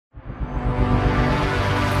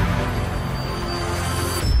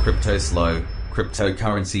Cryptoslo,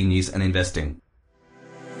 cryptocurrency news and investing.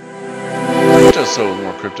 Cryptoslo with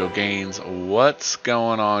more crypto gains. What's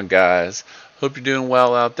going on, guys? Hope you're doing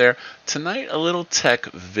well out there. Tonight, a little tech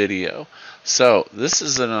video. So this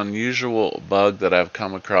is an unusual bug that I've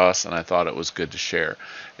come across and I thought it was good to share.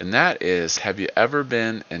 And that is, have you ever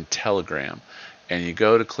been in Telegram and you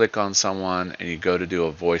go to click on someone and you go to do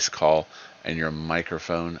a voice call and your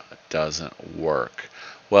microphone doesn't work?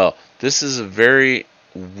 Well, this is a very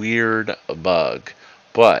weird bug,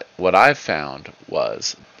 but what I found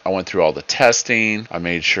was I went through all the testing. I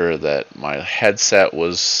made sure that my headset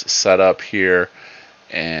was set up here,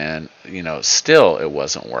 and still it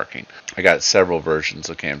wasn't working. I got several versions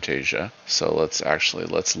of Camtasia, so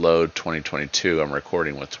let's load 2022. I'm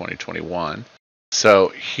recording with 2021. So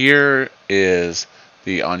here is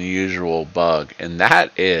the unusual bug, and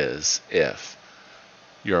that is if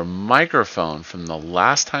your microphone from the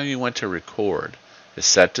last time you went to record is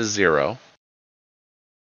set to 0,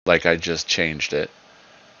 like I just changed it,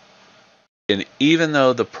 and even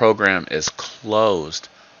though the program is closed,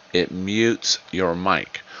 it mutes your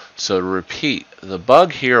mic. So to repeat, the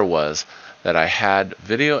bug here was that I had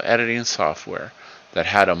video editing software that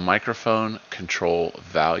had a microphone control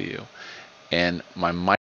value, and my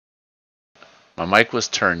mic was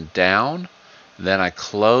turned down. Then I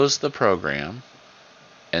closed the program,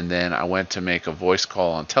 and then I went to make a voice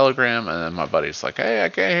call on Telegram, and then my buddy's like, "Hey, I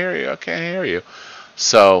can't hear you, I can't hear you."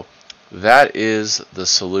 So that is the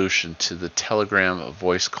solution to the Telegram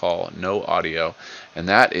voice call, no audio, and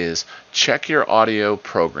that is check your audio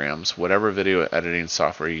programs, whatever video editing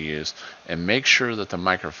software you use, and make sure that the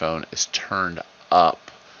microphone is turned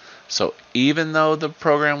up. So even though the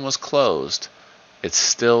program was closed, it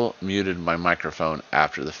still muted my microphone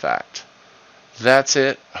after the fact. That's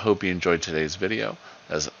it. I hope you enjoyed today's video.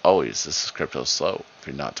 As always, this is Cryptoslo. If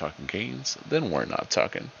you're not talking gains, then we're not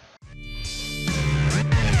talking.